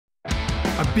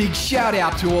A big shout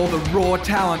out to all the raw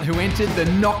talent who entered the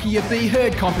Nokia Be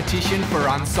Heard competition for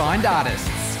unsigned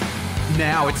artists.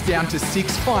 Now it's down to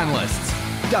 6 finalists.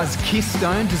 Does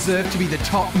KisTone deserve to be the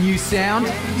top new sound?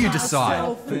 You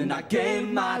decide. And I gave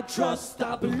my trust,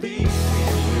 I believed in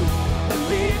you,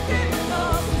 believed in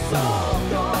us, it's all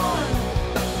gone.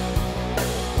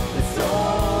 It's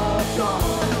all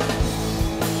gone.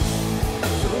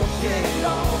 Took it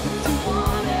all, but you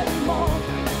wanted more.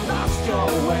 Lost your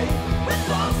way, we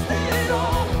lost it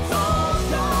all. It's all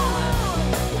gone.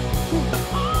 It's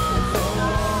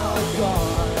all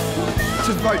gone.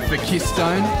 To vote for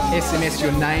KisTone, SMS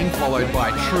your name followed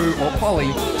by True or Polly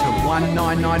to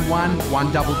 1991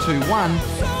 1221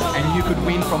 and you could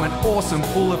win from an awesome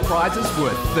pool of prizes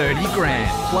worth 30 grand.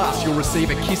 Plus you'll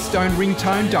receive a KisTone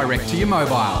ringtone direct to your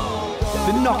mobile.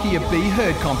 The Nokia Be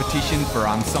Heard competition for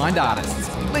unsigned artists.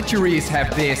 Let your ears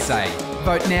have their say.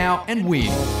 Vote now and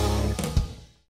win.